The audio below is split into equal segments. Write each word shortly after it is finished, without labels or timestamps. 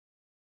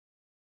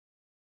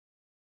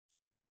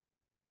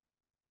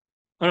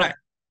All right.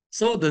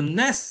 So the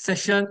next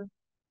session,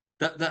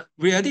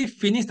 we already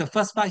finished the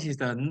first part is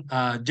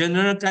the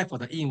general guide for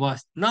the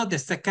e-invoice. Now the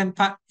second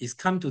part is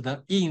come to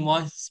the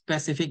e-invoice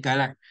specific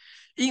guideline.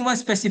 E-invoice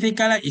specific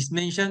guideline is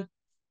mentioned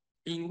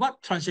in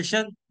what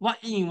transaction, what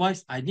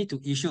e-invoice I need to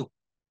issue,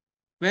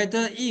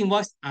 whether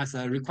e-invoice as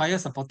a require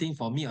supporting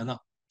for me or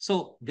not.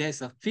 So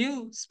there's a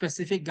few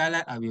specific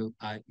guideline I will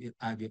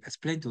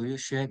explain to you,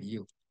 share with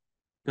you.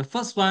 The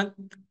first one,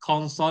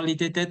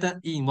 consolidated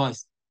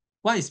e-invoice.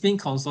 What is being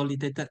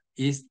consolidated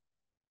is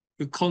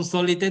you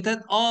consolidated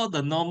all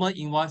the normal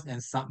invoice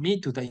and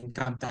submit to the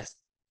income tax.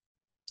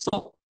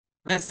 So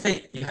let's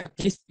say you have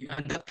this, you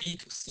under P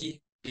to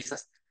C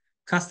business.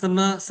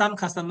 Some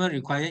customer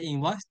require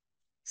invoice,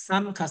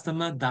 some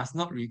customer does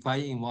not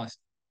require invoice.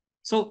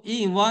 So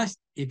e-invoice,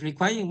 if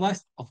require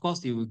invoice, of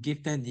course you will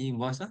give them the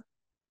invoice.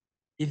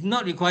 If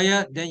not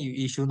required, then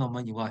you issue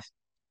normal invoice.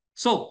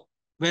 So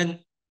when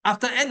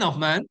after end of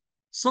month,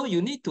 so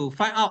you need to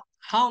find out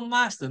how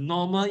much the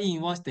normal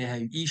invoice they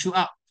have issued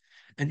out,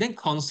 and then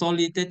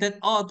consolidated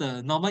all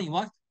the normal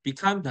invoice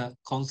become the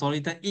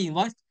consolidated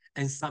invoice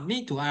and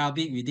submit to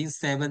IRB within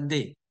 7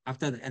 days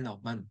after the end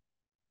of month.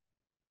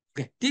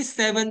 Okay, this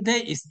 7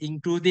 days is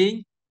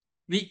including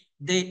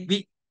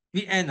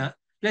weekend.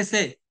 Let's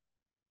say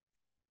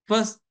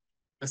first,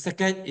 the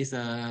second is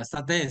a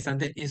Saturday and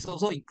Sunday. It's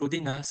also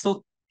including.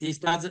 So it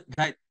doesn't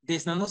guide.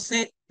 There's no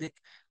say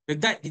the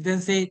guide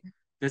didn't say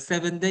the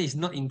 7 days is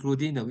not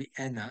including the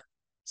weekend.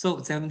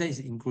 So 7 days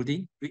is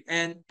including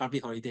weekend,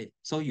 public holiday.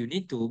 So you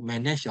need to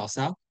manage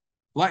yourself.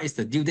 What is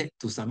the due date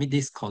to submit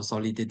this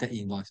consolidated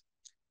invoice?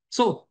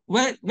 So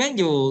when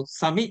you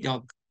submit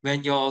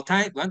when your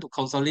time want to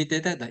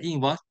consolidate the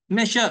invoice,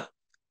 make sure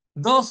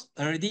those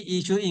already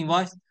issued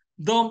invoice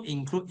don't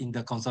include in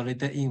the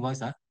consolidated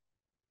invoice.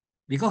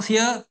 Because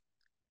here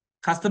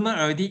customer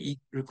already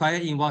require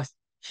invoice.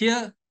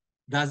 Here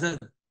doesn't.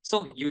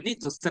 So you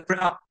need to separate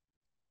out.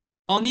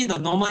 Only the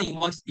normal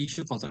invoice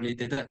issue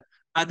consolidated.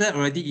 Other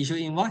already issue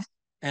invoice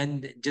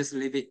and just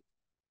leave it.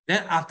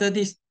 Then after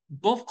this,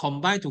 both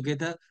combined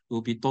together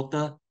will be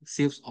total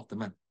sales of the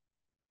month.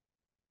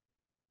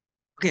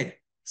 Okay.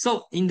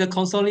 So in the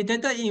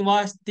consolidated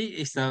invoice, this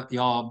is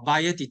your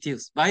buyer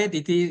details. Buyer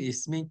detail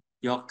is mean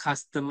your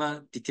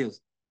customer details.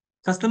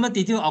 Customer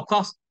detail, of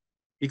course,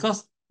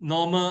 because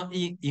normal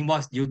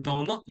invoice, you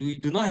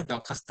do not have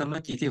your customer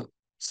detail.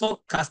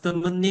 So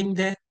customer name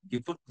there,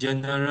 you put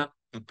general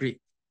agree.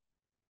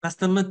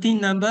 Customer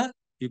TIN number,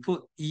 you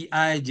put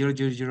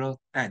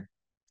EI00010.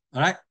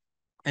 All right.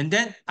 And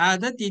then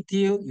other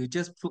detail, you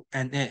just put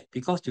NA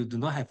because you do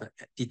not have a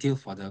detail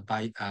for the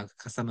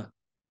customer.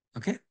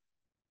 Okay.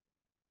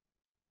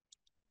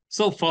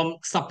 So from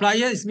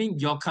supplier, it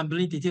means your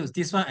company details.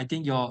 This one, I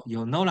think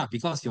you know lah,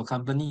 because your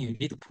company, you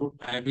need to put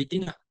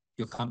everything,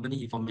 your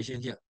company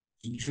information here.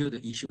 Issue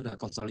the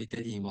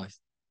consolidated invoice.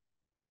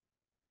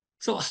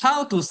 So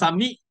how to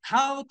submit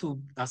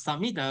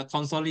the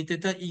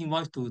consolidated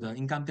invoice to the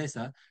income tax?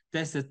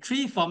 There's a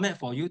 3 format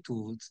for you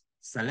to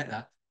select.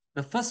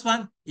 The first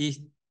one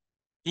is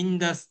in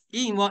the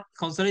invoice,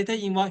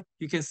 consolidated invoice,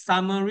 you can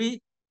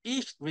summary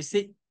each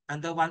receipt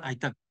under one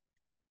item.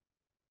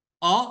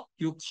 Or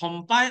you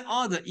combine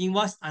all the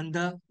invoice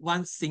under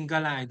one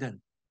single item.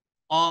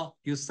 Or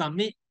you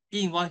submit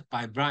invoice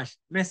by branch.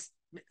 Let's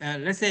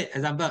say,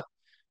 example,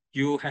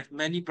 you have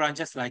many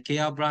branches like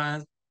KL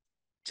branch,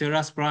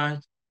 Cheras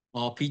branch,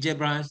 or PJ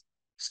branch.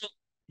 So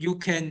you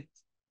can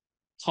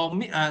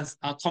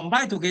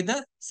combine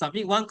together,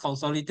 submit one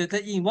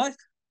consolidated invoice,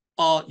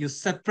 or you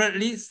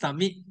separately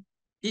submit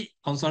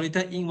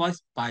consolidated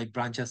invoice by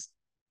branches.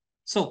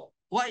 So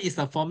what is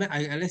the format?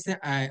 Let's say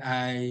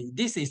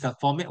this is the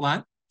format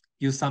one.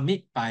 You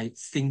submit by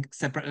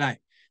separate line.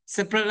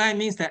 Separate line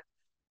means that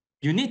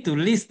you need to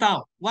list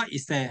out what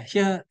is the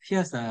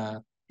here's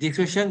the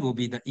description will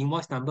be the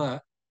invoice number,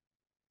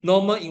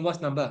 normal invoice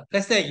number.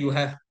 Let's say you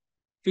have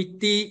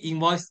 50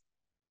 invoice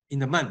in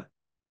the month.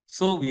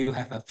 So we will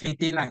have a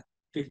 50 line,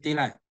 50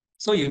 line.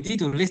 So you need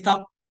to list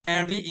out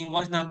every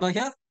invoice number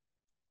here.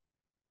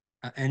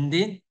 And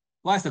then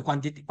what is the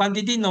quantity?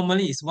 Quantity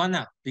normally is one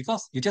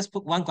because you just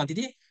put one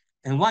quantity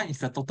and what is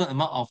the total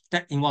amount of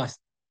that invoice.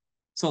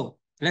 So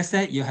let's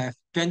say you have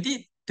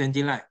 20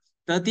 line,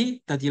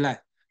 30 line,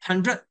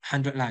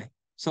 100 line.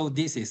 So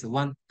this is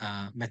one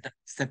method,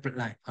 separate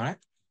line. All right.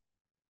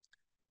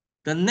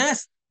 The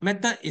next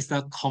method is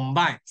the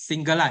combined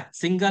single line.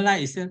 Single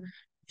line is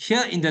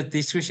here in the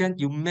description,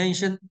 you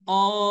mention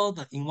all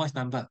the invoice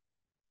number.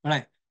 All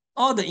right.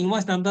 All the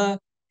invoice number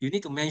you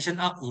need to mention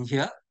out in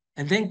here.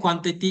 And then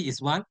quantity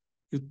is one.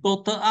 You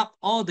total up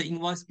all the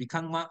invoice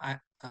become one. And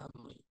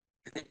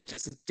then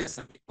just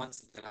submit one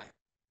single line.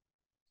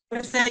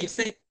 Let's say you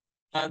say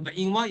the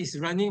invoice is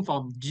running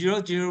from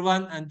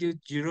 001 until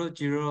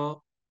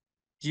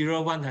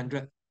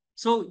 0000100.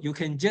 So you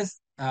can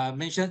just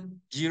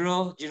mention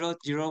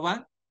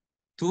 0001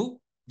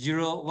 to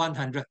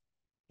 0100.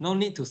 No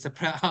need to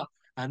separate out.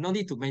 No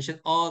need to mention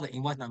all the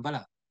invoice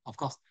number, of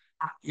course.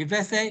 If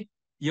let's say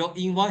your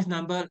invoice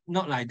number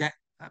not like that,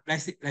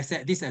 let's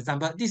say this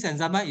example is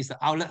the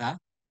outlet.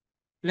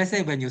 let's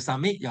say when you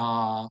submit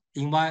your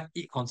invoice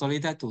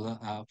consolidated to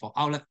for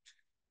outlet,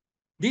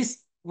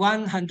 this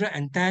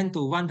 110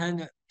 to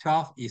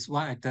 112 is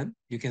one item.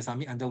 You can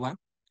submit under one.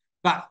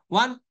 But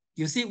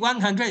you see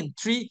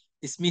 103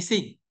 is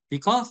missing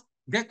because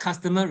that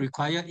customer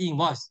require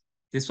invoice.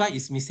 That's why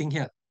it's missing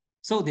here.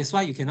 So that's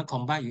why you cannot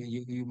combine.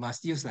 You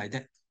must use like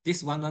that.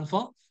 This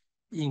 114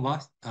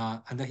 invoice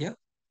under here.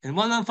 And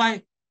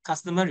 115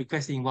 customer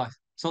request invoice.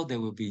 So they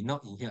will be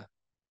not in here.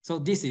 So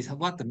this is how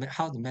the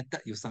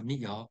method you submit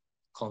your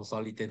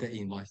consolidated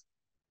invoice.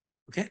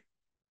 Okay.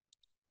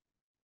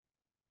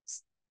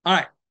 All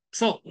right.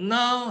 So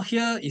now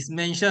here is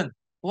mentioned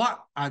what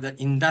are the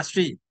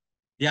industry.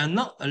 They are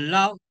not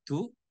allowed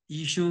to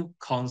issue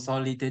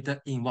consolidated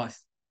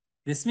invoice.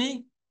 This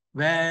means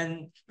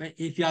when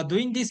if you are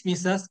doing this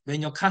business,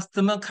 when your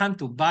customer come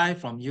to buy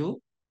from you,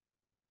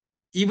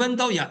 even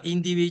though you are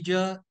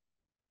individual,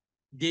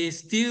 you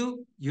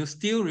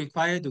still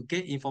required to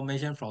get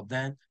information from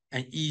them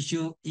and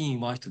issue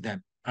invoice to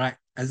them. All right.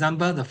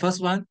 Example, the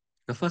first one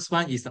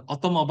is the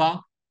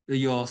automobile,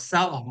 your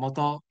sale of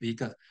motor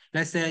vehicle.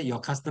 Let's say your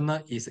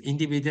customer is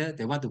individual,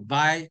 they want to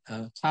buy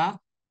a car,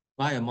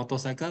 buy a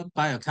motorcycle,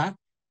 buy a car.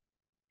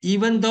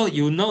 Even though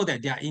you know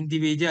that they are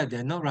individual,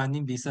 they're not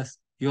running business,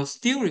 you're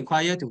still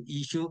required to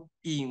issue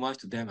e-invoice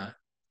to them. All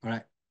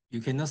right.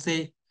 You cannot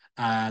say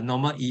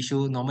normal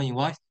issue, normal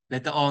invoice,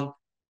 later on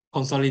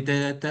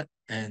consolidated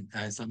and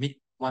submit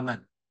 1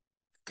 month.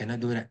 Cannot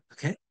do that.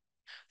 Okay.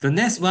 The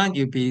next one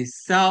will be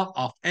sale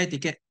of air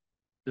ticket.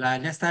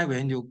 Like next time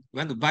when you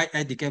want to buy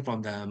air ticket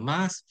from the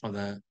mass, from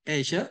the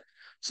Asia,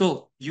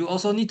 so you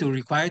also need to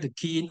require to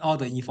key in all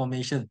the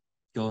information,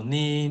 your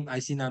name,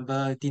 IC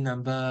number, T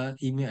number,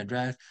 email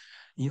address,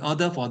 in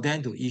order for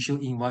them to issue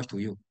invoice to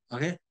you.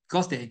 Okay,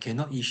 because they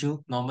cannot issue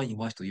normal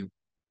invoice to you.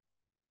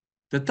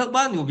 The third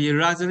one will be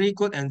luxury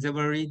good and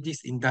jewelry,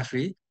 this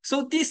industry.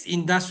 So this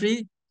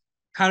industry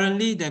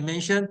currently they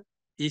mention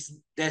is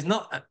there's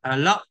not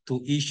allowed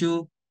to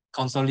issue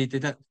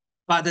consolidated,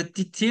 but the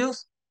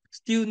details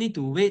still need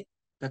to wait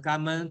the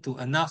government to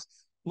announce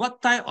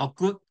what type of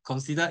good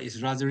considered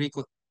is luxury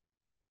good.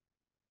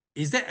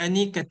 Is there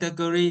any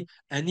category,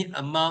 any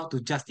amount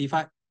to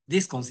justify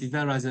this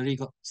considered luxury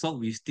good? So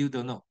we still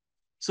don't know.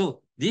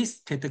 So this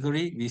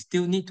category, we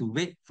still need to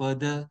wait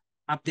further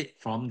update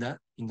from the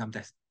income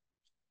tax.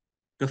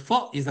 The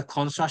fourth is the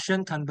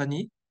construction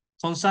company.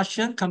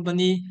 Construction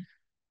company,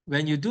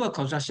 when you do a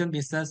construction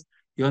business,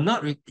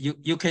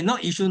 you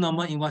cannot issue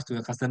normal invoice to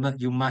your customer.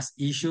 You must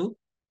issue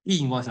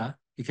e-invoice.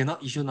 You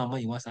cannot issue normal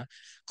invoice.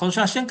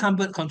 Construction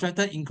company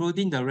contractor,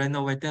 including the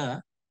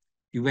renovator,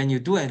 when you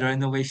do a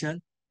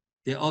renovation,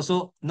 they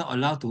also not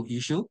allowed to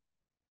issue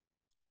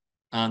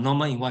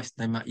normal invoice.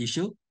 They must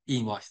issue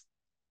e-invoice.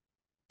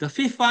 The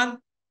fifth one,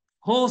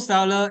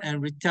 wholesaler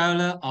and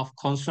retailer of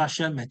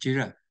construction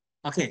material.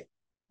 Okay,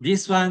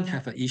 this one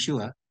have an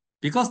issue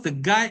because the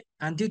guide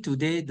until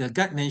today, the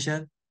guide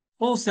mentioned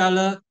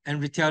wholesaler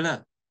and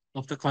retailer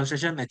of the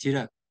construction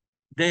material.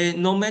 They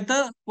no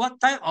matter what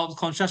type of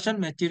construction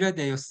material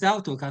they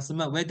sell to a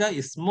customer, whether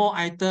it's small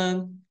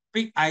item,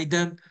 big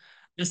item,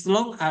 as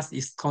long as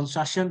it's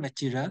construction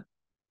material,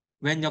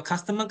 when your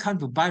customer come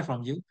to buy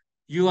from you,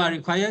 you are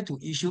required to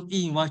issue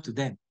e-invoice to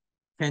them.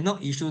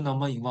 Cannot issue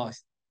normal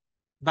invoice.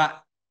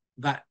 But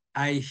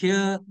I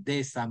hear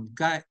there's some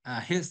guide,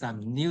 hear some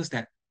news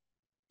that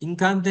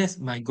income tax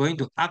might going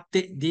to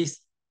update this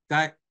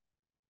guide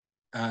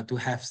to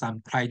have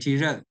some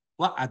criteria.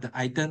 What are the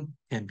items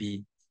can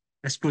be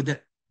excluded?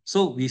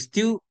 So we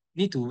still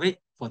need to wait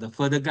for the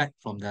further guide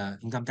from the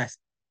income tax.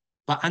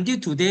 But until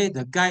today,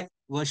 the guide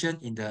version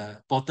in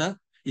the portal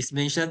is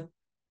mentioned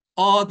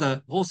all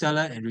the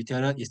wholesaler and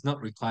retailer is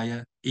not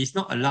required, is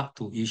not allowed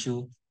to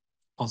issue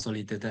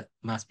consolidated,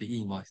 must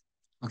be invoice.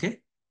 Okay.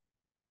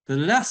 The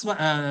last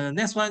one,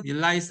 next one is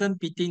license,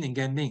 betting, and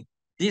gambling.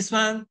 This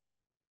one,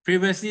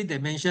 previously they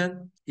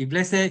mentioned, if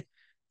let's say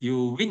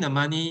you win the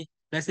money,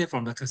 let's say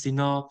from the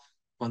casino,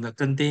 from the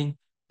genting,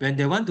 when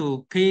they want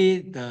to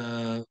pay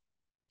the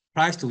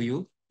price to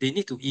you, they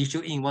need to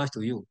issue invoice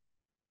to you.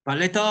 But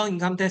later on,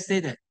 income tax say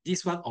that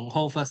this one on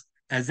hold first,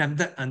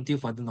 exempted until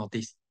further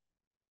notice.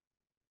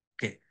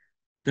 Okay.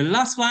 The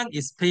last one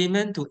is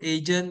payment to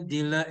agent,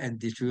 dealer, and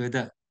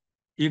distributor.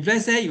 If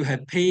let's say you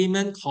have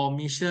payment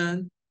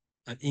commission,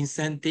 an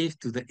incentive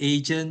to the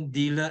agent,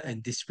 dealer,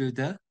 and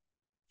distributor,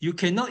 you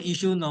cannot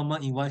issue normal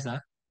invoice.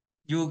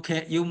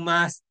 You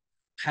must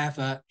have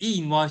an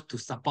e-invoice to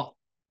support.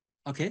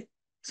 Okay.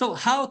 So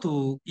how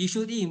to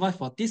issue the invoice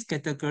for this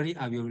category,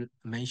 I will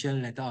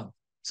mention later on.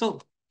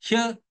 So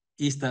here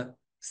is the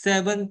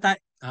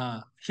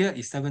here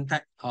is seven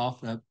type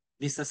of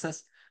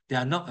businesses. They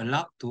are not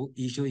allowed to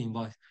issue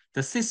invoice.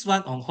 The sixth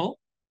one on hold.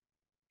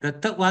 The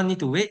third one need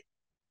to wait.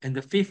 And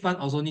the fifth one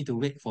also need to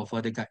wait for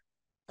further guide.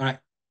 All right.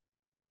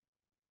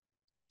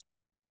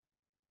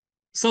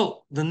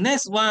 So the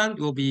next one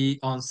will be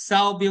on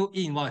self-bill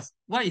invoice.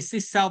 What is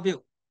this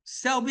self-bill?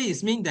 Self-bill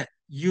is mean that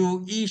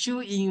you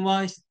issue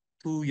invoice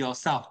to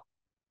yourself.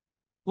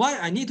 Why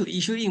I need to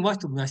issue invoice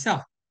to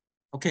myself?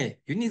 Okay,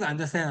 you need to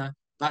understand.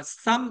 But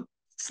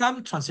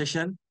some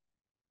transaction,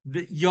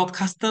 your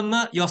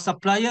customer, your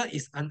supplier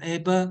is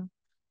unable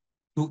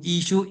to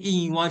issue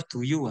invoice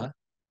to you.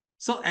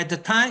 So at the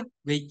time,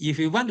 if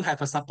you want to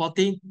have a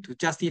supporting to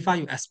justify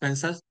your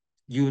expenses,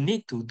 you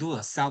need to do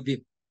a self-bill.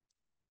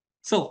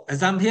 So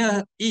example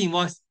here,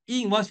 e-invoice.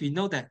 E-invoice, we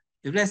know that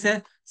if let's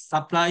say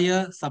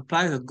supplier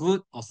supply the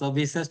good or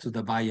services to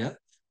the buyer,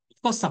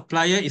 of course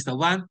supplier is the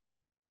one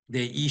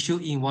they issue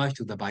invoice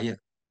to the buyer.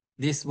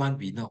 This one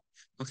we know.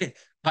 Okay,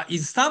 but in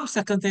some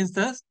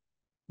circumstances,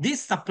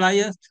 this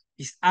supplier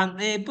is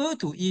unable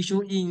to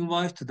issue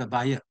invoice to the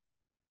buyer.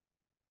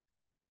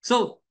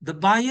 So the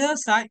buyer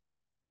side,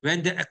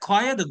 when they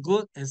acquire the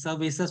goods and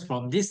services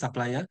from this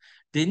supplier,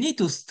 they need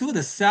to do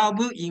the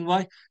self-bill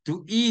invoice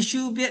to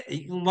issue back an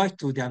invoice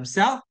to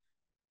themselves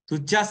to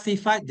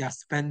justify their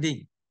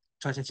spending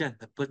transaction,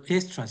 the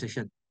purchase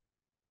transaction.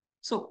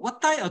 So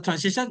what type of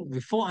transaction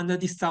will fall under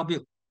this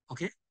self-bill?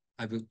 Okay,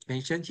 I will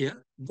mention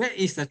here. Where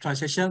is the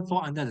transaction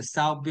fall under the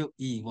self-bill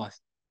e-invoice?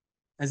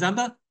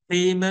 Example,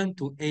 payment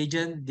to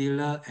agent,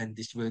 dealer, and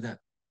distributor.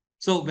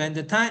 So when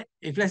the time,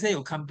 if let's say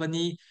your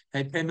company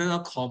has payment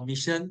or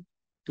commission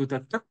to the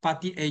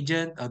third-party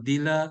agent or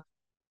dealer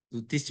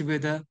to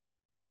distributor,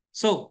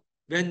 so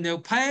when they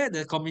pay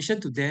the commission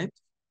to them,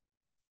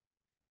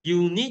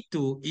 you need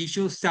to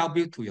issue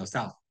self-bill to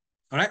yourself.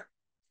 All right.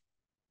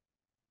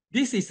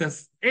 This is a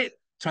 8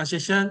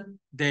 transaction.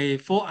 They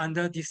fall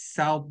under this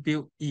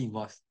self-bill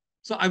invoice.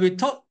 So I will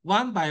talk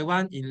one by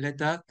one in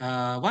later.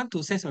 1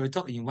 to 6, I will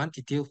talk in one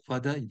detail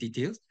further in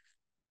details.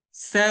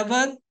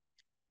 7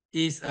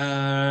 is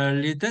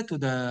related to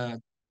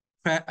the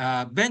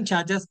bank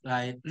charges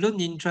like loan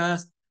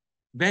interest,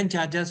 bank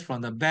charges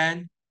from the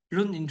bank,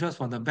 loan interest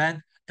from the bank,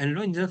 and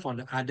loan interest from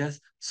the others.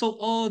 So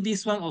all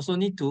this one also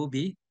need to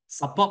be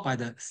supported by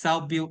the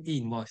self-bill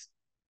invoice.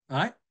 All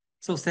right.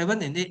 So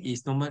 7 and 8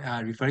 is normal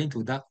referring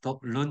to that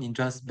loan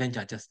interest bank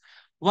charges.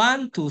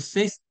 1 to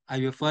 6, I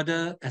will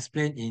further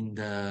explain in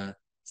the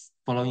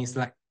following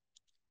slide.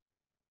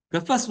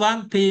 The first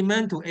one,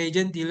 payment to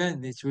agent, dealer,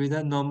 and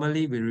distributor,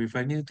 normally we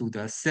referring to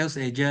the sales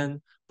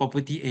agent,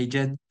 property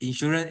agent,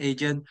 insurance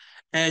agent,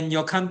 and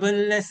your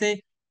company, let's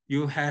say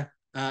you have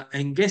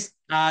engaged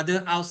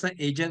other outside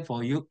agent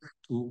for you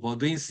for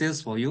doing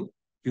sales for you,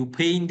 you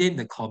paying them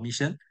the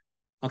commission.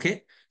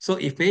 Okay, so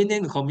if paying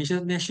them the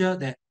commission, make sure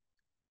that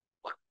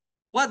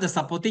what the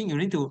supporting you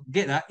need to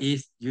get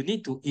is you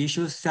need to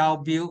issue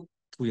self-bill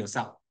to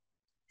yourself.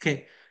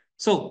 Okay,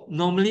 so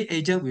normally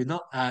agent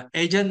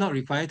not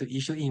required to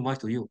issue invoice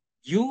to you.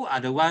 You are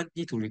the one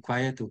need to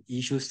require to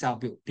issue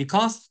self-bill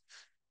because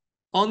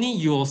only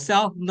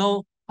yourself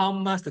know how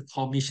much the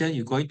commission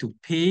you're going to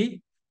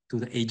pay to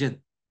the agent.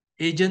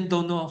 Agent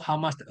don't know how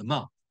much the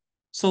amount.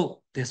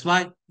 So that's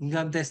why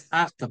income tax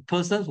asks the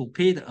person who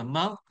pay the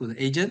amount to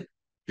the agent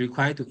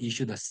required to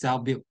issue the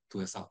self-bill to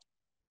yourself.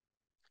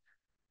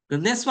 The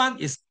next one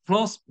is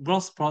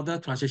gross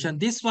product transaction.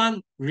 This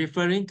one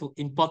referring to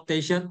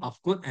importation of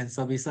goods and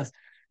services.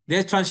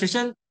 There's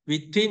transaction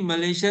between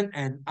Malaysia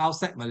and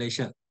outside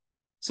Malaysia.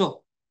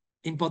 So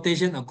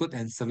importation of goods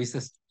and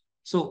services.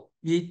 So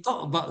we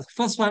talk about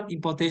first one,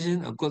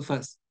 importation of goods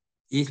first.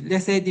 If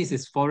let's say this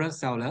is foreign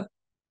seller,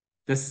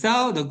 they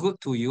sell the good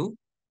to you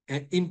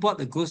and import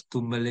the goods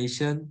to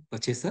Malaysian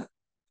purchaser.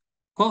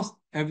 Of course,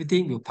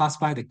 everything will pass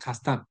by the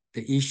custom.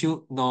 They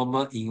issue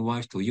normal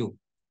invoice to you,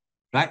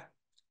 right?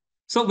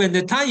 So when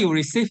the time you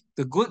receive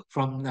the good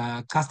from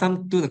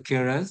custom to the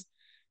clearance,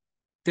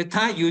 the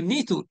time you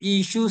need to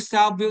issue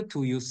self-bill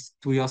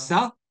to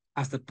yourself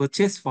as the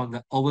purchase from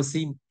the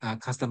overseas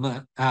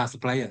customer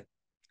supplier.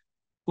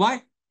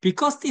 Why?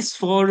 Because this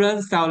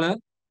foreign seller,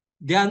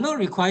 they are not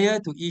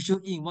required to issue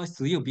invoice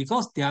to you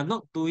because they are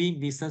not doing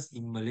business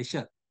in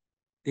Malaysia.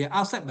 They are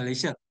outside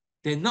Malaysia.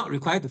 They're not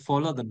required to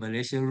follow the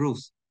Malaysian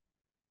rules.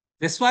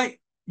 That's why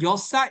your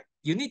side,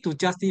 you need to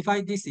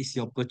justify this is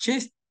your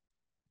purchase.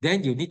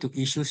 Then you need to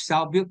issue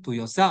self-bill to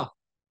yourself.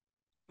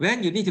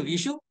 When you need to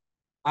issue?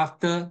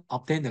 After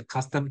obtain the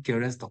custom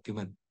clearance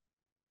document.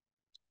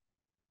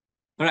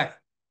 All right.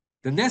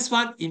 The next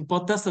one,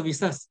 importer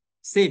services.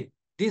 Same.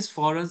 This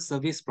foreign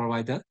service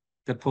provider,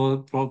 the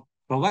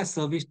provide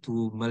service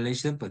to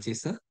Malaysian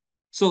purchaser.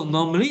 So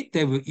normally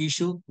they will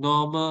issue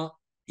normal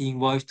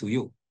invoice to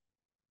you.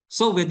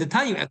 So when the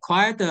time you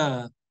acquire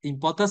the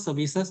importer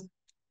services,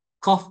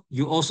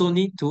 you also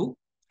need to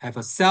have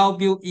a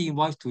self-bill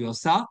invoice to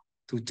yourself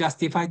to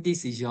justify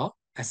this is your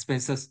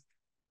expenses.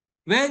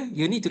 When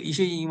you need to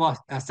issue invoice,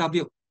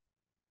 self-bill,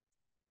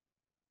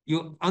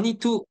 you only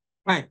two,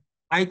 right?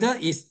 Either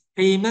is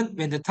payment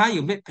when the time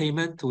you make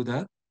payment to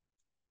the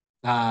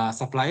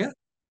supplier,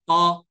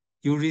 or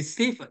you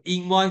receive an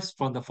invoice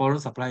from the foreign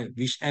supplier,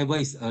 whichever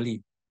is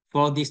early.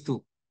 For these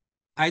two,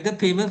 either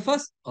payment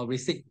first or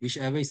receipt,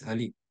 whichever is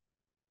early.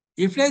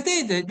 If let's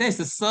say that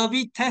there's a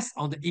service test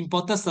on the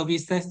importer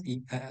services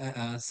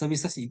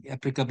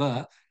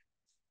applicable,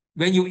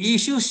 when you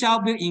issue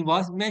self-bill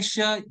invoice, make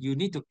sure you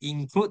need to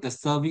include the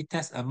service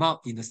test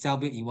amount in the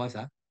self-bill invoice,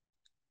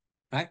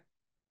 right?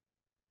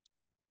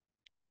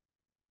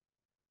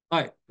 All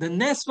right, the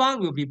next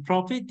one will be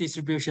profit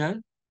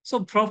distribution.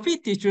 So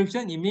profit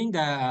distribution, it means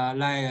that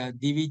like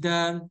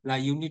dividend,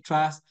 like unit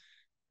trust,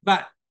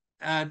 but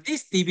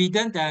this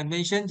dividend that I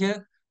mentioned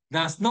here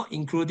does not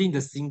including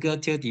the single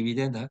tier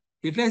dividend.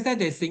 If let's say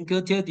the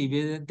single tier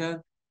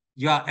dividend,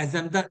 you are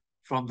exempted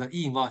from the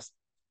e-invoice.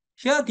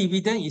 Here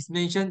dividend is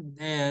mentioned,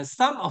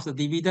 some of the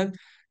dividend,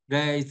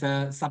 there is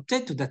a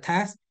subject to the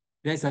tax,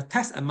 there is a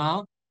tax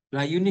amount,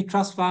 like unit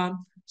trust fund.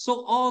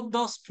 So all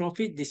those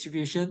profit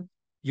distribution,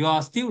 you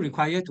are still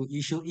required to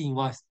issue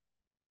e-invoice,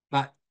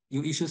 but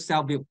you issue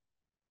self-bill.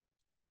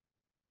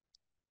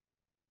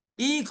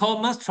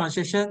 E-commerce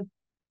transaction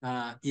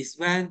is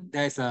when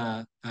there's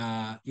a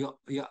you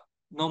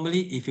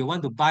normally if you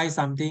want to buy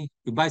something,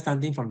 you buy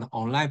something from the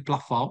online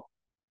platform.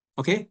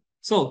 Okay,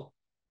 so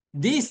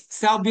this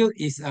self bill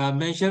is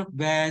mentioned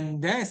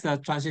when there is a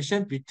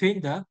transaction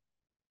between the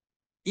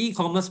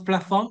e-commerce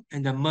platform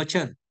and the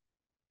merchant.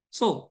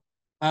 So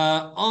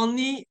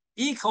only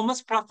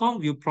e-commerce platform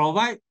will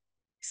provide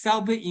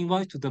self bill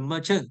invoice to the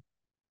merchant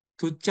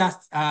to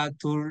just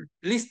to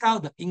list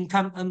out the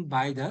income earned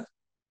by the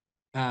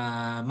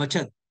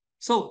merchant.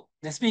 So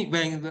that's mean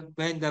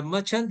when the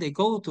merchant they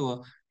go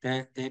to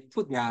they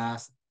put their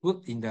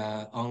good in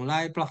the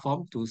online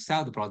platform to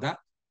sell the product.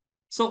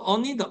 So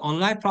only the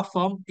online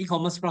platform,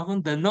 e-commerce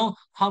platform, they know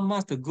how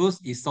much the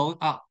goods is sold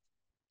out.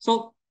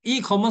 So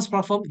e-commerce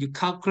platform, you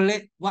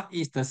calculate what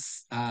is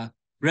the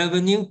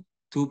revenue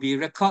to be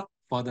recorded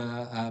for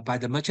the by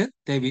the merchant.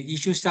 They will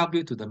issue sell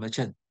bill to the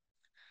merchant.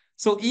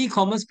 So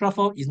e-commerce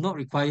platform is not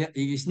required,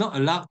 it is not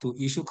allowed to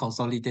issue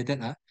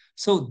consolidated.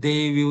 So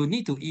they will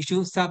need to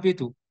issue subject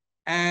to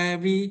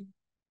every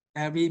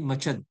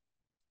merchant.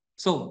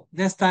 So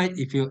next time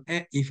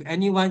if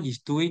anyone is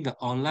doing the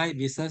online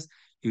business,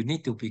 you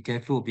need to be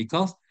careful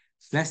because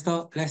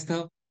later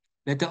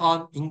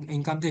on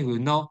income tax will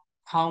know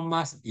how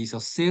much is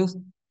your sales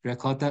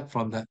recorded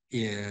from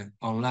the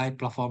online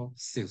platform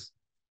sales.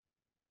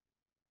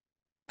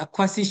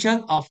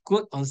 Acquisition of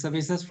goods or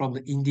services from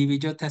the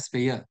individual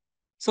taxpayer.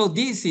 So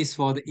this is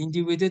for the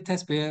individual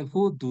taxpayer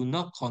who do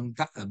not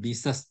conduct a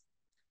business.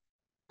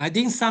 I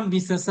think some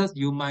businesses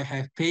you might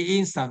have paid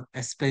in some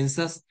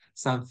expenses,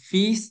 some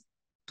fees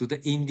to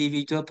the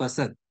individual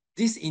person.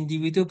 This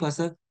individual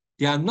person,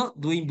 they are not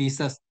doing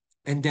business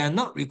and they are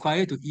not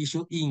required to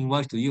issue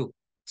e-invoice to you.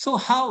 So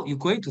how you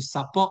going to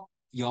support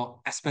your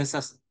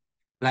expenses?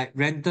 Like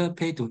rental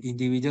pay to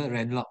individual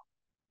landlord,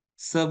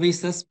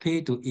 services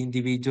pay to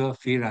individual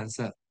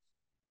freelancer,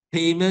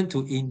 payment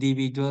to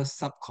individual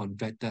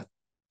subcontractor.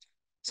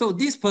 So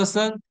this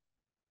person,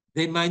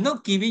 they might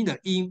not given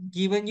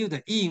you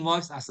the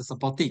e-invoice as a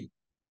supporting.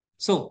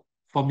 So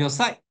from your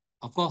side,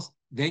 of course,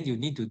 then you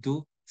need to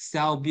do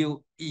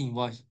self-bill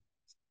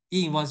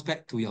e-invoice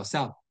back to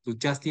yourself to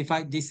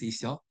justify this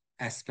is your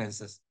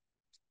expenses.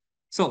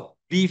 So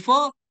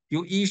before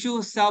you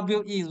issue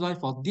self-bill e-invoice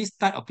for this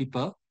type of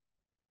people,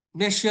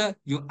 make sure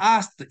you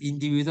ask the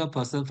individual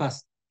person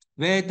first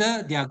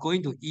whether they are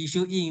going to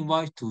issue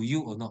e-invoice to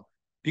you or not.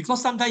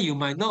 Because sometimes you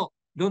might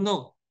don't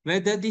know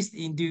whether this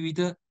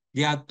individual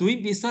they are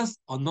doing business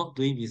or not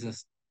doing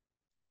business.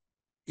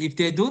 If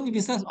they're doing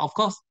business, of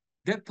course,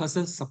 that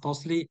person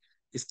supposedly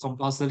is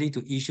compulsory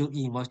to issue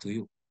e-invoice to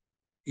you.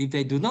 If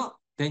they do not,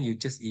 then you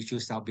just issue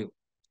self-bill.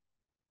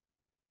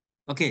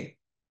 Okay,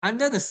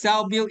 under the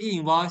self-bill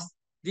e-invoice,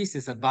 this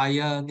is a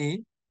buyer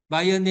name.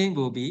 Buyer name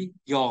will be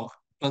your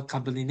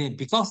company name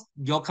because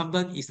your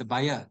company is the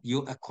buyer.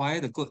 You acquire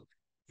the good,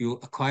 you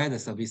acquire the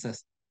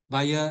services.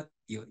 Buyer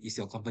is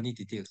your company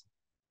details.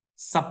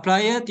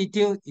 Supplier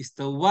detail is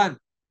the one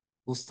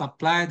who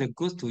supply the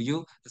goods to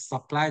you,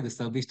 supply the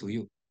service to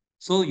you.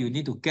 So you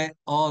need to get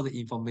all the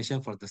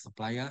information from the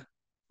supplier.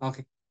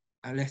 Okay,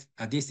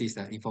 this is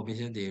the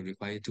information they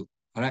require to.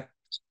 All right.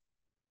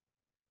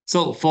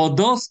 So for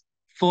those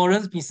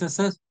foreign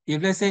businesses,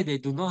 if let's say they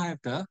do not have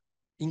the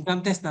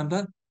income tax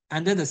number,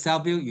 under the sell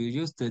bill, you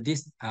use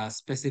this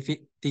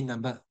specific TIN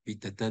number with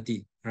the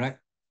 30, right?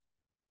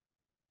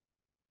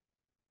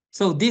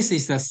 So this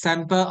is a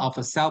sample of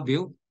a sell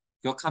bill.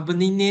 Your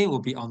company name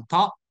will be on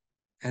top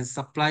and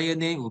supplier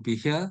name will be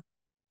here.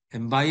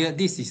 And buyer,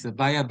 this is the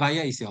buyer.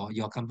 Buyer is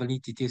your company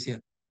details here.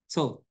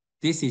 So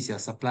this is your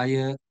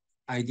supplier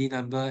ID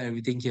number,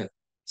 everything here.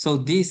 So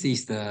this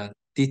is the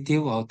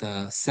detail of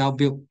the sell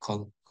bill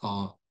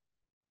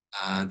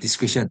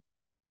description.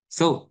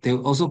 So they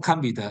will also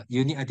come with the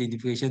unique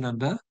identification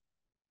number,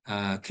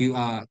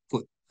 QR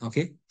code.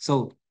 Okay,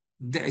 so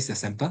that is a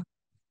sample.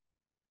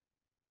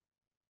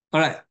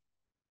 All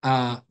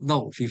right.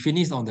 No, we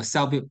finished on the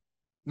sell bill.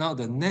 Now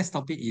the next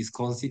topic is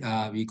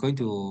we're going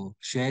to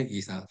share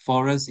is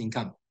foreign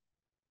income.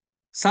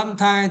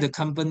 Sometimes the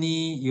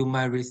company you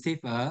might receive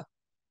a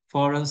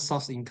foreign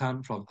source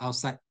income from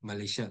outside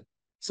Malaysia.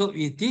 So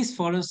if this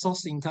foreign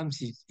source income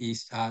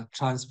is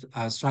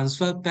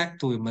transferred back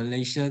to a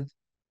Malaysian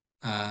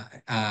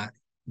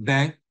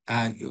bank,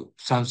 you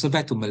transfer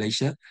back to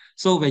Malaysia.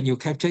 So when you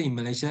capture in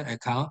Malaysia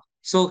account,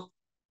 so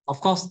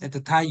of course at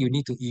the time you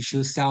need to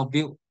issue sell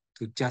bill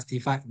to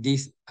justify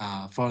this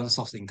foreign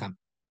source income.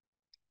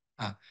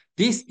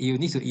 This you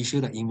need to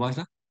issue the invoice.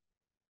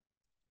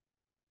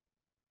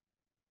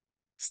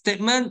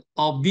 statement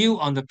or bill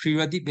on the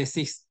periodic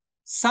basis.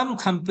 Some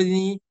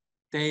company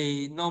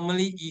they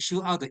normally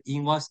issue out the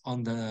invoice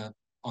on the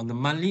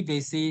monthly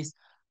basis,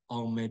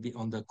 or maybe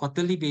on the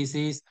quarterly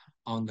basis,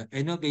 on the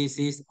annual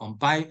basis, on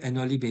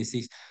bi-annually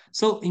basis.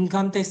 So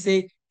income tax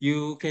say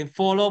you can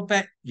follow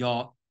back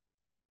your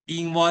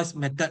invoice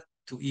method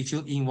to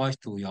issue invoice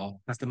to your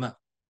customer.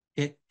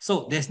 Okay,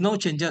 so there's no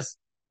changes.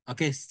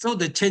 Okay, so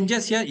the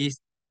changes here is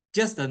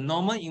just the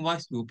normal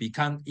invoice will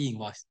become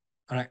e-invoice.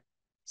 All right,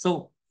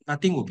 so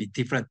nothing will be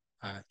different.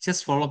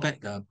 Just follow back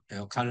the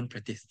current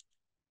practice.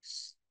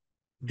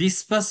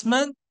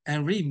 Disbursement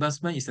and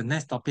reimbursement is the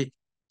next topic.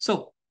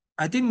 So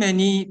I think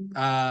many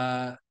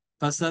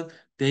person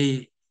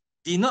they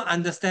did not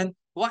understand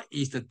what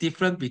is the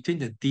difference between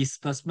the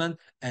disbursement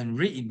and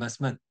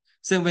reimbursement.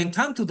 So when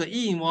come to the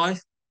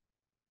e-invoice,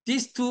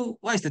 these two,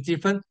 what is the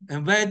difference,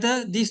 and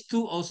whether these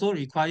two also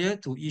require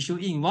to issue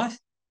invoice?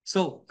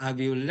 So I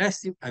will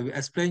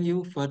explain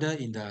you further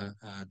in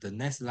the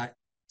next slide.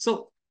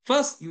 So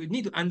first, you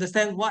need to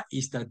understand what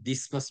is the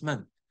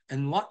disbursement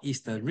and what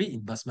is the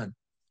reimbursement.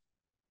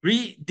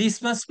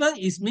 Disbursement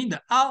is mean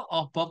the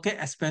out-of-pocket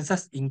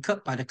expenses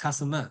incurred by the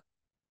customer,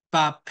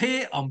 but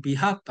paid on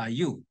behalf by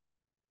you.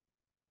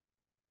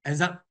 And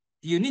so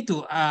you need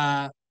to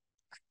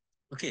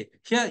okay,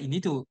 here you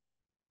need to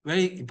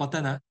very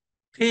important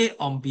pay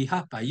on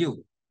behalf by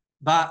you,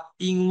 but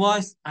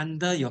invoice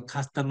under your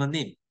customer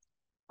name,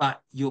 but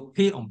you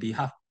pay on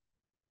behalf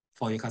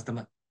for your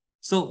customer.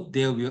 So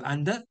they will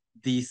under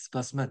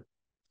disbursement.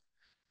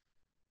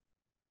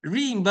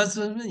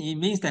 Reimbursement, it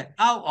means that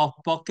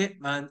out-of-pocket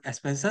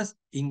expenses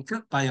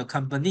incurred by your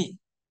company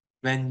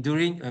when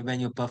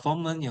you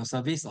perform your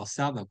service or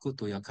sell the good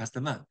to your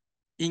customer.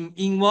 In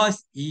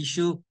invoice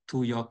issue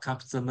to your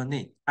customer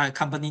name,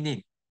 company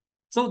name.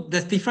 So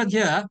there's different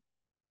here.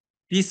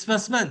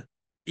 Disbursement,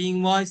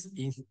 invoice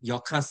in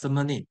your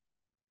customer name.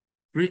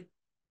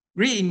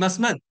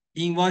 Reimbursement,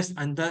 invoice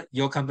under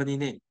your company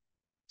name.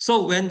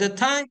 So when the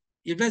time,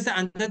 if let's say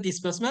under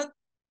disbursement,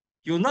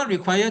 you're not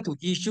required to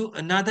issue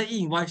another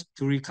e-invoice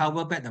to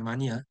recover back the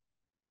money.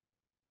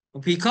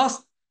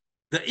 Because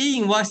the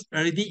e-invoice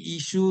already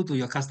issued to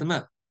your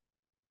customer.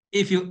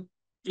 If you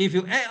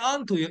add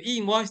on to your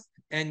e-invoice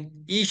and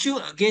issue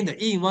again the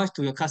e-invoice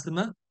to your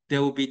customer,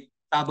 there will be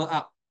double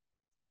up.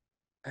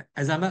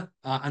 Example,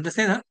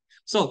 understand?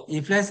 So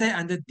if let's say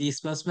under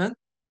disbursement,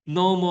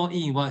 no more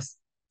e-invoice,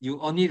 you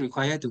only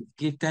require to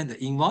give them the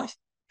invoice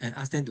and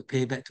ask them to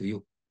pay back to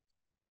you.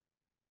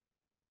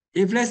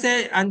 If let's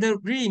say under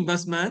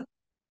reimbursement,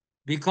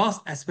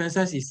 because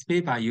expenses is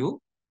paid by you,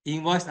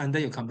 invoice under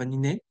your company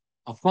name,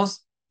 of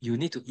course, you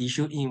need to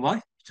issue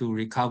invoice to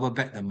recover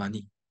back the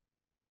money.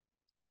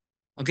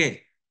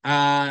 Okay,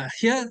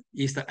 here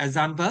is the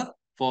example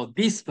for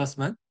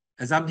disbursement.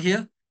 Example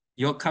here,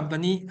 your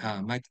company,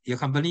 your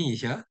company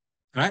is here,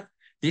 right?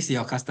 This is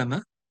your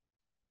customer.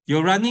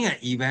 You're running an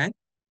event,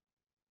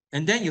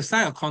 and then you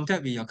sign a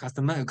contract with your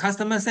customer. Your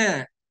customer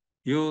said,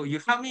 you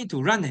help me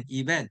to run an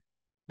event,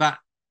 but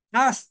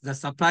ask the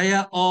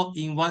supplier or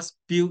invoice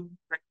bill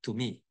back to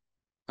me.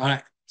 All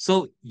right.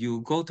 So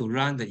you go to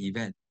run the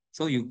event.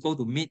 So you go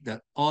to meet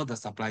all the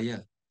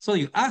supplier. So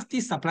you ask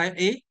this supplier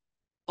A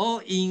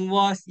or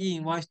e-invoice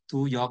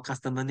to your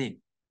customer name.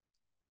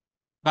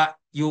 But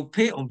you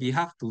pay on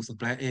behalf to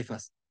supplier A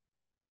first.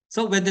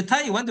 So when the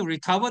time you want to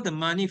recover the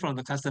money from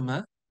the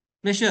customer,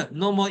 make sure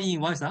no more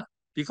e-invoice,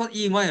 because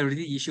e-invoice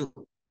already issued.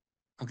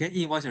 Okay,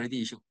 e-invoice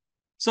already issued.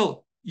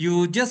 So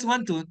you just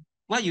want to,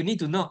 what you need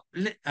to know,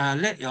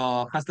 let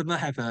your customer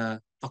have a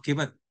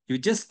document. You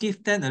just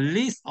give them a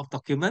list of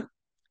document,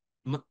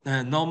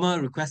 normal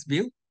request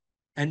bill,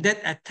 and then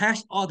attach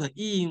all the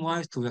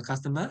e-invoice to your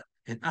customer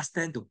and ask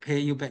them to pay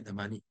you back the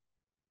money.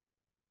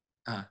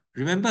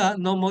 Remember,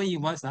 no more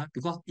e-invoice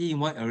because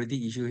e-invoice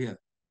already issued here.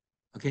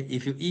 Okay,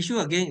 if you issue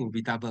again, it will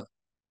be double.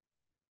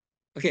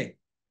 Okay,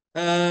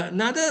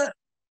 another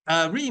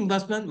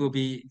reimbursement will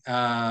be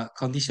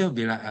condition will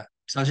be like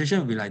situation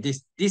will be like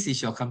this. This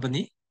is your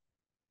company.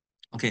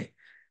 Okay,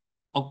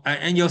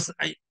 and your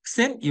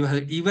same you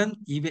have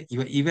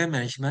your event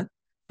management.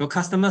 Your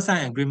customer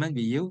sign agreement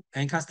with you,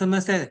 and customer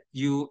said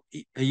you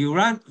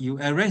arrange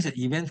the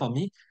event for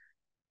me,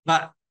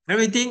 but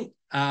everything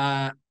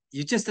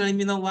you just let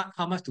me know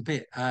how much to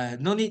pay.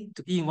 No need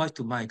to invoice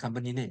to my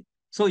company name.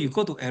 So you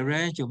go to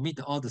arrange, you meet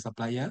all the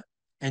supplier,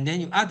 and then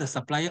you add the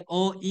supplier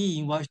or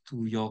e-invoice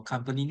to your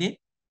company name,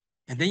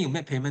 and then you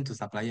make payment to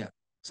supplier.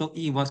 So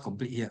e-invoice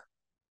complete here.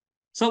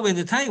 So when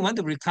the time you want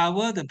to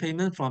recover the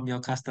payment from your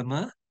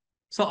customer,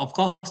 so of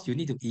course you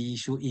need to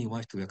issue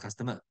invoice to your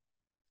customer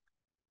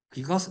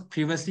because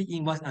previously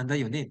invoice under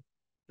your name.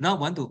 Now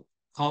want to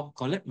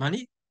collect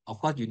money, of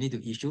course you need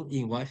to issue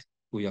invoice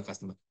to your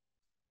customer.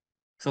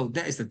 So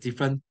that is the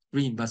different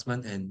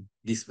reimbursement and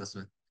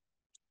disbursement.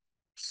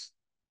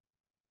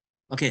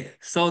 Okay,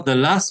 so the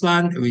last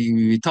one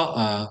we talk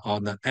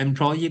on the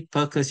employee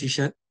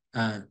perquisition.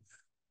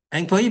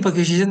 Employee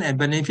perquisition and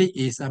benefit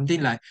is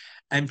something like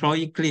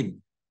employee claim.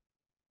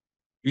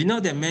 We know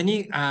that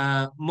many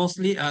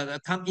mostly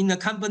in the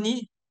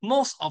company,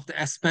 most of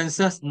the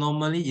expenses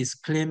normally is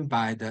claimed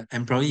by the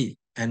employee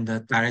and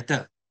the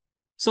director.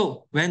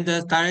 So when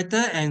the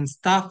director and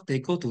staff they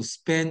go to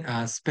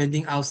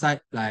spending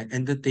outside like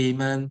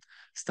entertainment,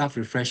 staff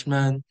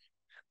refreshment,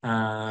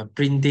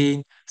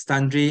 printing,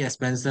 sundry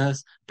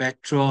expenses,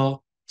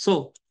 petrol.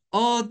 So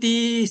all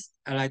these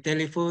like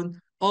telephone,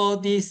 all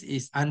this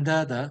is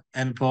under the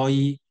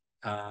employee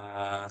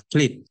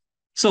claim.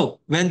 So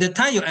when the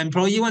time your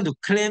employee want to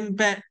claim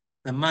back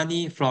the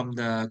money from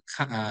the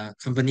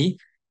company,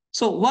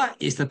 so what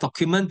is the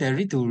document they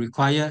need to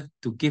require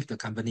to give the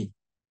company?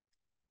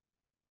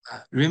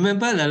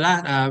 Remember the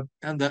last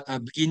at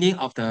the beginning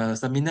of the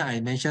seminar I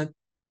mentioned,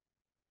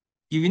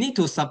 you need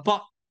to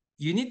support,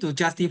 you need to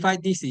justify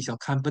this is your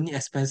company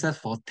expenses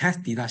for tax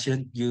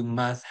deduction. You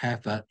must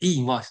have an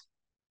e-invoice.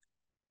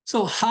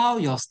 So how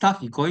your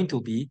staff is going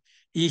to be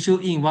issue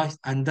invoice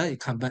under a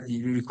company,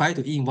 you require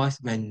to invoice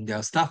when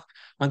your staff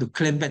want to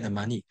claim back the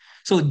money.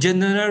 So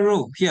general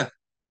rule here,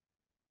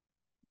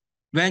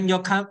 when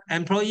your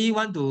employee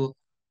want to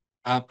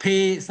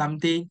pay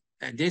something,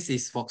 and this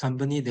is for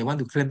company, they want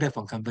to claim back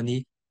from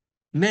company,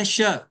 make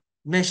sure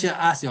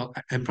ask your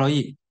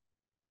employee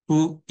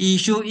who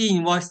issue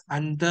invoice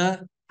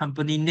under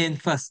company name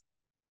first.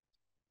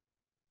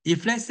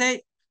 If let's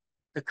say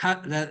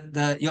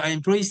your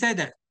employee said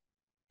that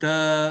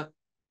the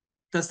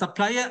the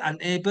supplier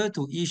unable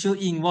to issue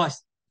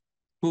invoice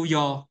to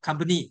your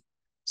company,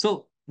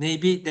 so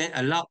maybe they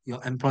allow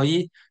your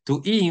employee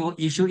to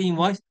issue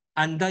invoice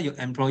under your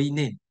employee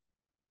name.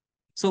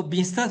 So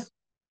business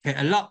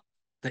can allow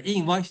the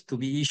invoice to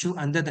be issued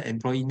under the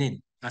employee name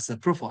as a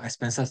proof of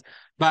expenses.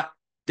 But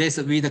there's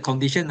with the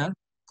condition.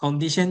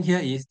 Condition here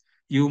is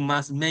you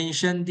must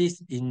mention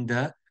this in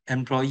the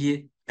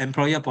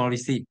employer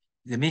policy.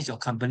 That means your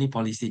company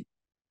policy.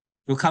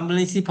 Your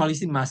company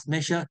policy must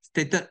make sure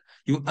stated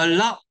you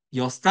allow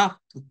your staff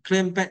to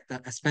claim back the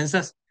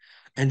expenses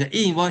and the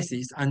invoice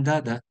is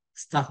under the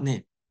staff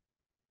name.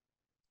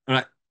 All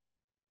right.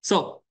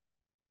 So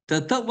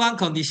the third one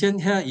condition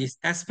here is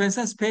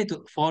expenses paid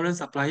to foreign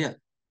supplier.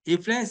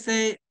 If let's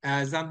say,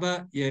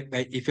 example,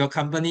 if your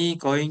company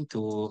going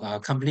to a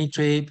company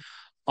trip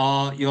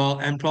or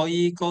your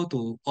employee go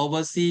to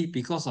overseas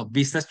because of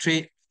business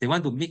trip, they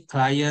want to meet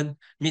client,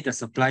 meet the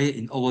supplier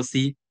in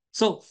overseas.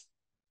 So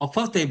of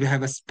course they will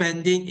have a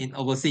spending in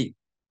overseas.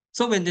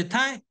 So when the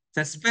time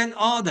they spend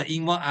all the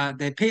invoice,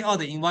 they pay all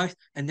the invoice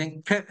and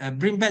then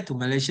bring back to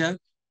Malaysia,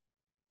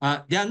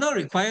 they are not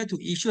required to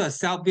issue a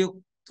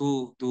self-bill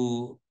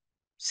to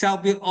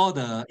self-bill all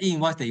the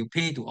invoice that you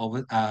pay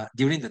to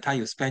during the time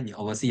you spend in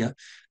overseas.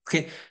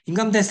 Okay,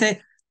 income tax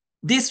say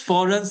this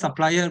foreign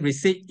supplier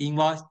receipt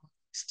invoice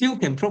still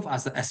can prove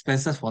as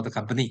expenses for the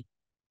company.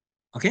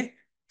 Okay,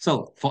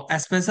 so for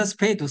expenses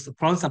paid to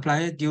foreign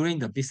supplier during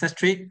the business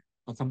trip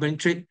or company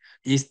trip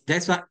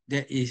that's what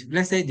that is.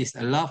 Let's say this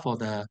allow for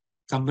the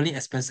company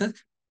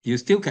expenses, you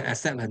still can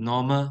accept a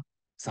normal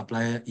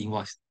supplier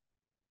invoice.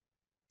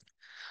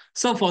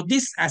 So for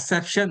this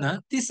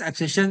exception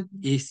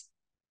is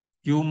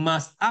you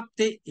must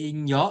update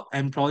in your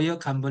employer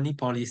company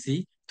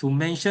policy to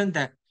mention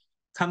that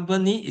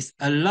company is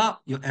allowed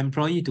your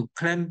employee to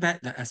claim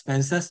back the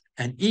expenses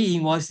and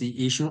e-invoice is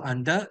issued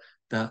under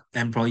the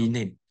employee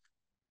name.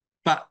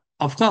 But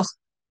of course,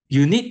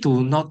 you need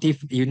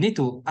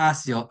to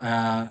ask your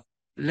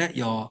let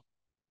your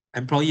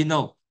employee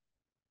know.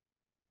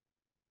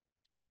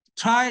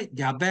 Try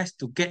their best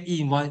to get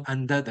e-invoice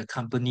under the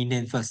company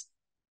name first,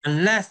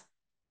 unless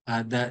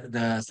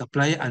the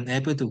supplier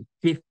unable to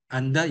give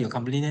under your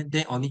company name,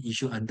 they only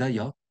issue under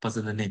your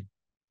personal name.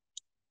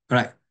 All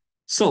right.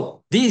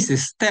 So this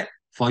is step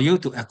for you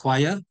to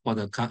acquire for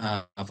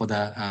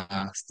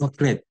the stock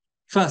claim.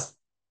 First,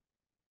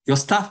 your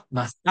staff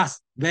must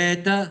ask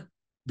whether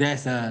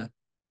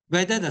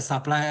whether the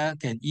supplier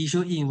can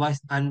issue invoice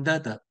under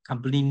the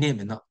company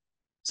name or not.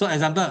 So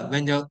example,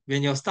 when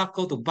your staff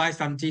go to buy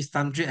sundry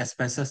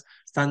expenses,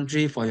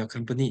 sundry for your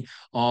company,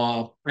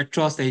 or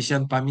petrol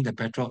station, pumping the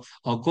petrol,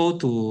 or go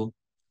to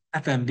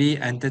F&B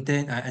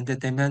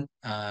entertainment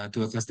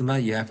to a customer,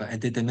 you have an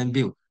entertainment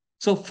bill.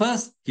 So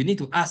first, you need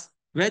to ask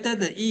whether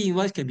the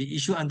e-invoice can be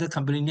issued under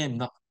company name or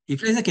not.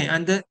 If let's say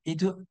can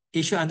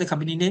issue under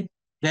company name,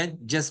 then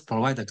just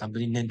provide the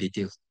company name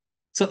details.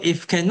 So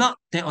if cannot,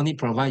 then only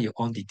provide your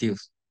own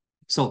details.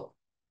 So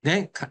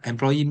then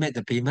employee made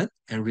the payment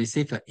and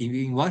receive the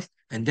invoice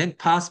and then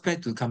pass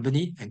back to the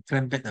company and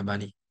claim back the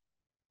money.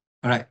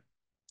 All right.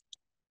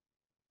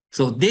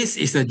 So this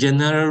is a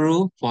general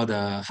rule for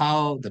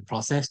how the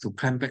process to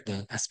claim back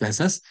the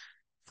expenses.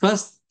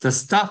 First, the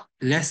staff,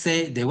 let's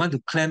say they want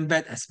to claim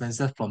back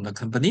expenses from the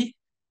company,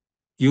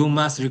 you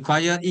must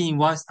require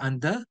invoice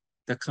under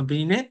the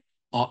company name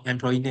or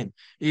employee name.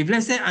 If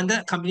let's say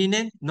under company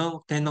name,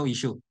 then no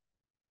issue.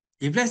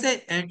 If let's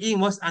say an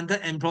invoice under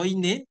employee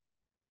name,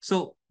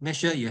 so make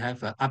sure you have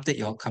update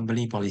your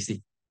company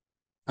policy.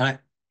 All right.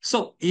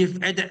 So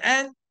if at the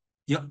end,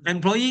 your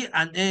employee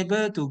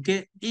unable to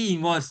get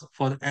e-invoice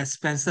for the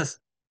expenses,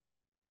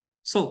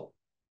 so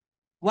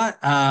what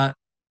at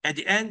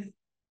the end,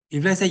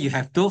 if let's say you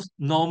have those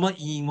normal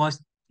e-invoice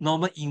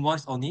normal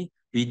invoice only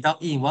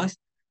without e-invoice,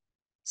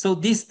 so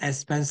these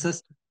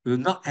expenses will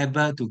not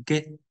able to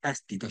get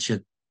tax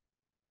deduction.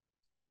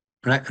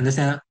 Right?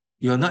 Understand?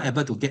 You're not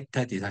able to get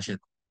tax deduction.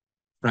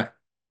 Right?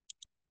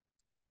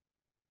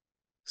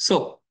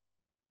 So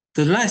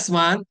the last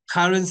one,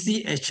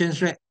 currency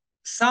exchange rate.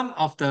 Some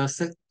of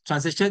the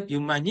transaction you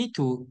might need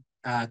to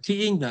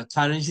key in the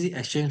currency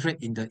exchange rate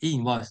in the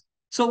e-invoice.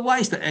 So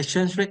what is the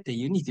exchange rate that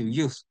you need to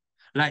use?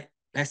 Like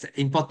that's the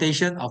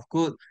importation of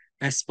good,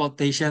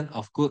 exportation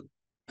of good,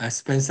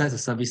 expenses or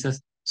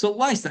services. So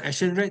what is the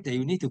exchange rate that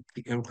you need to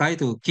require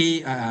to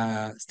key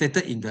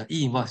stated in the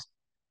e-invoice?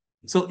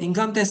 So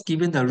income tax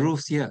given the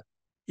rules here.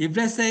 If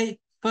let's say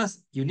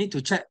first you need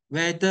to check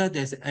whether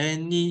there's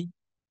any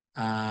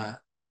uh,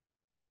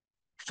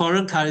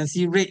 foreign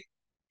currency rate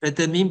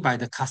determined by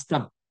the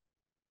custom.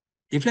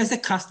 If let's say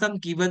custom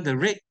given the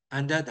rate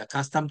under the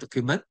custom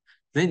document,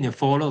 then you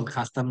follow the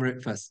custom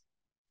rate first.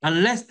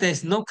 Unless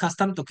there's no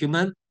custom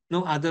document,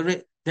 no other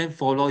rate, then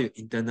follow your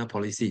internal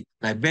policy,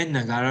 like Bank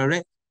Negara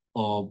rate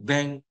or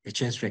bank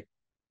exchange rate.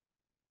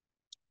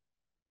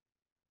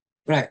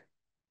 Right.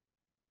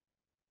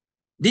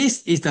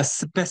 This is the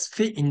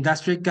specific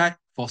industry guide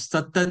for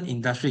certain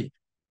industry.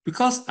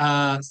 Because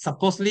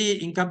supposedly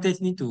income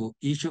tax need to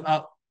issue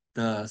out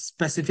the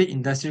specific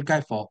industry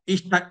guide for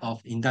each type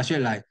of industry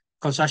like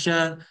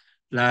construction,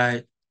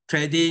 like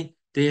trading.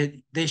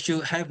 They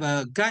should have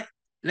a guide.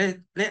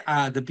 Let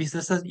the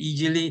businesses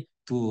easily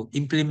to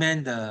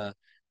implement the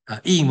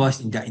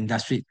e-invoice in their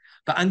industry.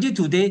 But until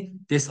today,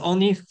 there's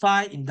only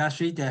 5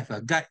 industries that have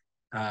a guide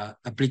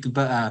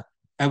applicable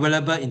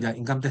available in the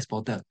income tax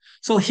portal.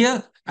 So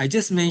here, I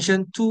just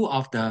mentioned 2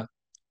 of the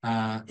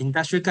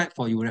industry guide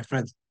for your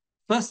reference.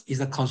 First is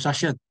the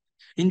construction.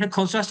 In the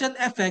construction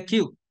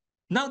FAQ,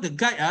 now the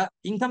guide,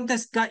 income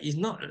tax guide is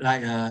not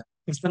like a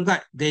custom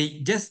guide.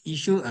 They just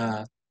issue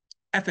a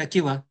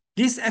FAQ.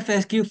 This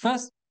FAQ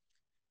first,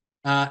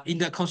 in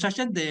the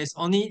construction, there is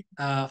only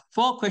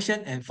 4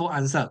 questions and 4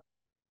 answers.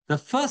 The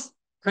first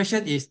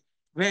question is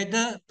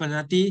whether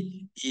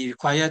penalty is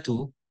required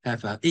to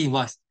have an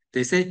invoice.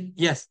 They say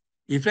yes.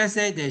 If let's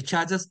say the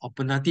charges or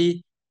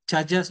penalty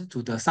charges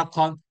to the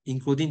subcon,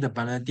 including the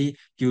penalty,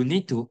 you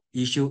need to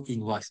issue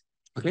invoice.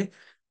 Okay.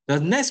 The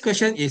next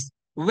question is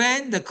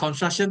when the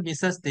construction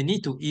business they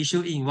need to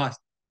issue invoice,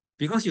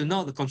 because you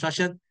know the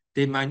construction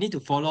they might need to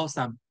follow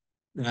some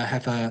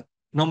have a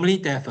normally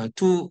they have a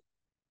 2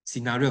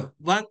 scenario.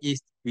 One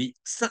is we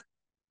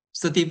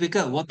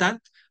certificate work done,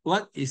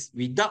 one is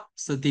without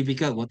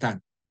certificate work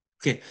done.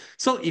 Okay,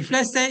 so if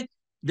let's say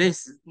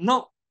there's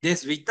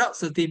without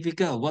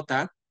certificate work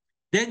done,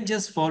 then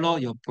just follow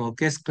your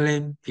progress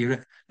claim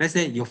period. Let's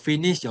say you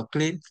finish your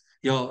claim,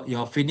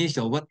 you finish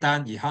your work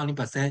done, you how many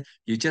percent,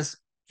 you just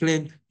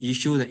claim,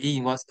 issue the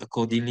e-invoice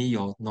accordingly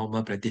your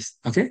normal practice.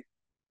 Okay.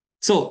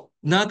 So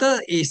another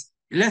is,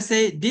 let's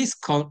say this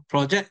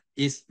project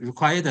is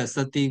required a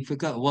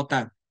certificate work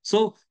done.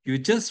 So you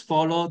just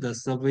follow the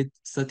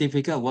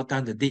certificate work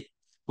done the date.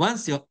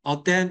 Once you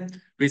obtain,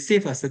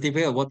 receive a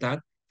certificate work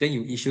done, then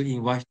you issue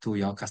invoice to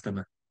your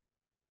customer.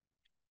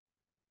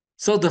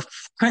 So the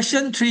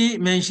question 3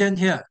 mentioned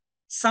here,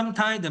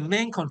 sometimes the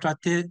main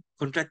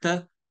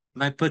contractor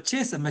might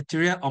purchase a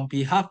material on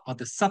behalf of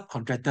the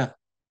subcontractor.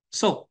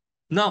 So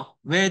now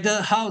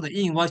whether how the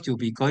invoice will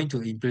be going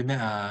to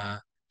implement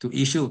to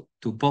issue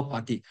to both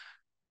parties.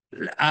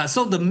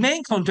 So the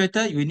main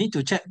contractor, you need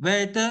to check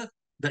whether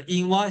the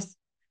invoice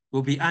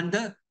will be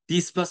under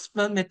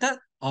disbursement method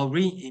or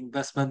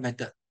reimbursement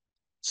method.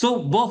 So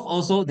both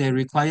also they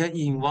require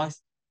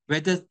invoice,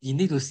 whether you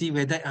need to see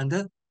whether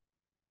under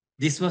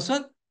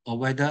disbursement or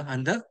whether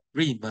under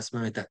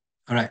reimbursement method.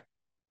 All right.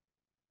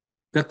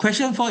 The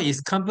question 4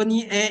 is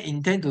company A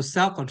intend to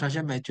sell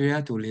construction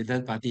material to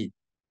related party.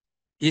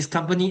 Is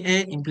company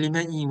A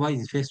implement invoice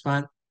in phase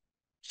 1?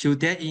 Should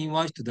they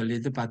invoice to the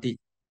related party?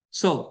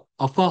 So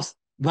of course,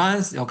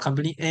 once your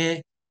company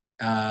A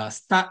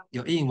start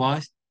your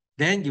invoice,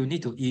 then you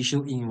need to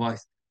issue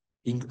invoice.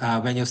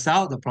 When you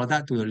sell the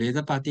product to your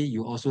related party,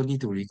 you also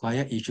need to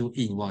require issue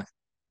invoice.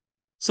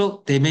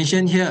 So they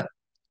mention here,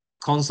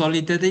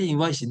 consolidated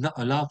invoice is not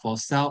allowed for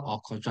sale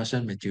of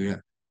construction material.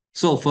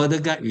 So further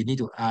guide, we need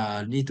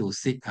to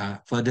seek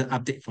further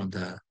update from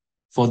the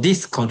for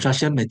this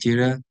construction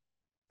material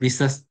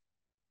business.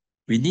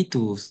 We need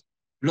to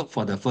look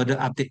for the further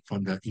update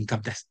from the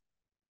income tax.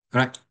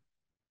 Right.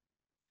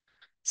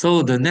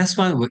 So the next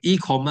one will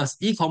e-commerce.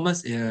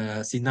 E-commerce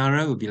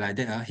scenario will be like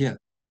that here.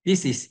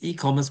 This is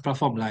e-commerce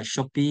platform like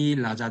Shopee,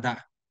 Lazada.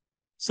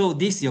 So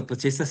this your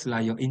purchases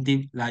like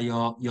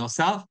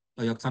yourself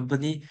or your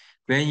company.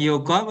 When you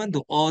want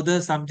to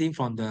order something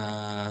from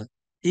the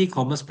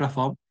e-commerce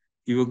platform,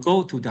 you will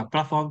go to the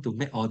platform to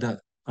make order.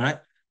 All right.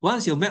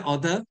 Once you make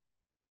order,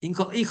 in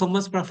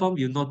e-commerce platform,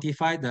 you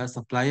notify the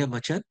supplier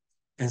merchant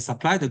and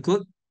supply the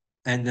good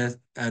and the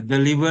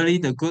delivery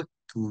the good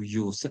to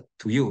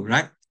you,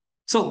 right?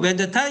 So when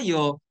the time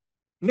you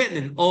make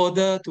an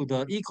order to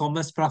the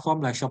e-commerce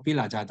platform like Shopee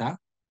Lazada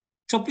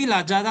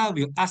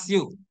will ask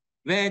you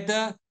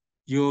whether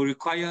you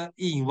require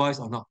e-invoice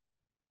or not.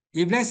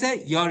 If let's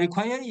say you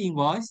require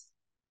invoice,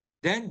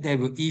 then they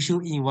will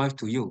issue invoice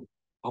to you.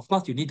 Of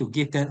course, you need to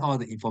give them all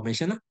the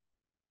information.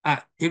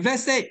 If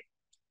let's say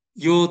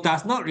you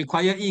does not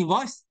require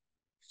invoice,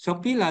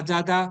 Shopee,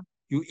 Lazada,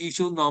 you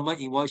issue normal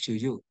invoice to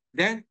you.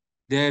 Then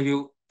they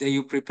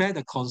will prepare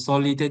the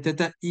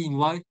consolidated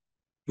invoice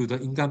to the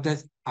income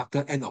tax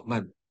after end of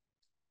month.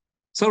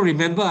 So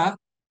remember,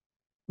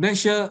 make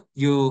sure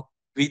you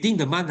within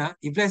the month.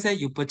 If let's say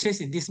you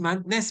purchase in this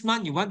month, next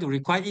month you want to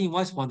require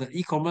invoice from the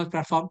e-commerce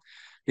platform,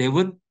 they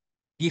won't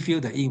give you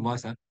the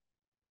invoice. All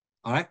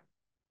right.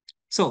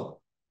 So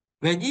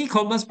when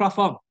e-commerce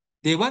platform,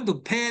 they want to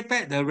pay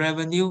back the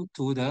revenue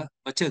to the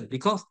merchant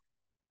because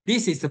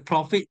this is the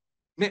profit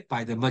made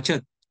by the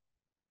merchant.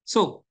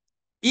 So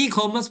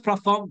e-commerce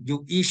platform,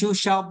 you issue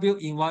shall bill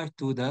invoice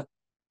to the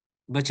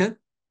merchant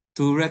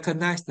to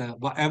recognize the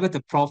whatever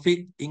the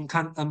profit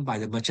income earned by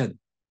the merchant.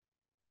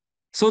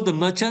 So the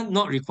merchant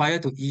not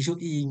required to issue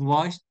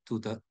e-invoice to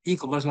the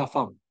e-commerce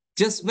platform.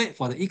 Just wait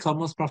for the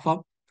e-commerce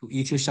platform to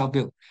issue shall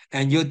bill.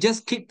 And you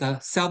just keep the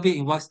shall bill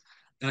invoice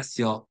as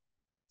your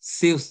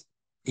sales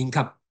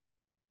income.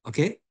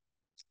 Okay.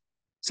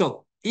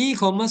 So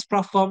e-commerce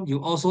platform,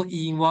 you also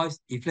e-invoice.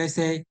 If let's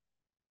say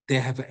they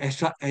have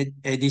extra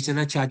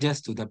additional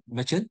charges to the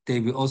merchant, they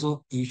will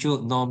also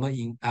issue normal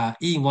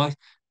e-invoice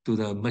to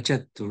the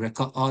merchant to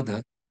record all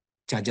the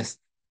charges.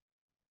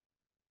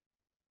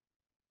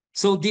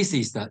 So this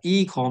is the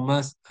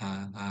e-commerce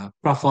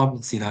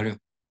platform scenario.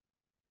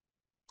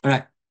 All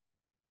right.